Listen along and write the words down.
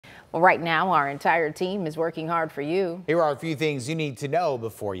Well, right now, our entire team is working hard for you. Here are a few things you need to know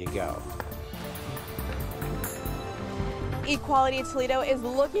before you go. Equality Toledo is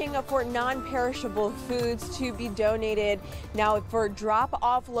looking for non-perishable foods to be donated. Now, for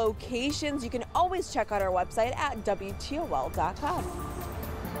drop-off locations, you can always check out our website at WTOL.com.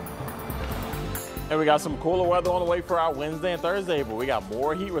 And we got some cooler weather on the way for our Wednesday and Thursday, but we got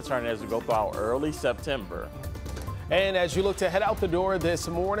more heat returning as we go through our early September. And as you look to head out the door this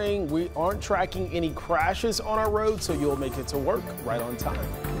morning, we aren't tracking any crashes on our road, so you'll make it to work right on time.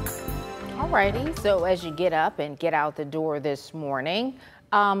 Alrighty, so as you get up and get out the door this morning,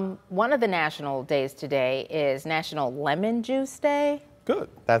 one of the national days today is National Lemon Juice Day. Good.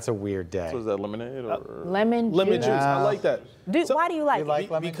 That's a weird day. So is that lemonade or? Lemon juice. I like that. Why do you like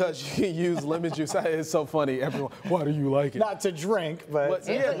it? Because you can use lemon juice. It's so funny. Everyone, why do you like it? Not to drink, but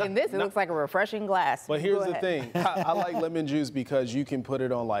in this, it looks like a refreshing glass. But here's the thing. I like lemon juice because you can put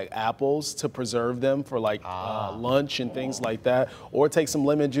it on like apples to preserve them for like lunch and things like that. Or take some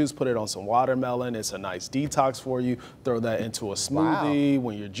lemon juice, put it on some watermelon. It's a nice detox for you. Throw that into a smoothie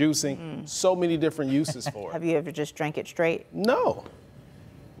when you're juicing. So many different uses for it. Have you ever just drank it straight? No.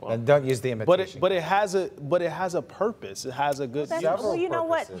 And don't use the imitation. But it has a purpose. It has a good use. Well, you know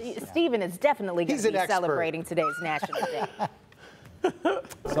what? Stephen is definitely going to be expert. celebrating today's National Day.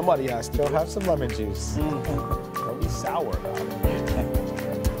 Somebody has to. Go have some lemon juice. Don't be sour about it.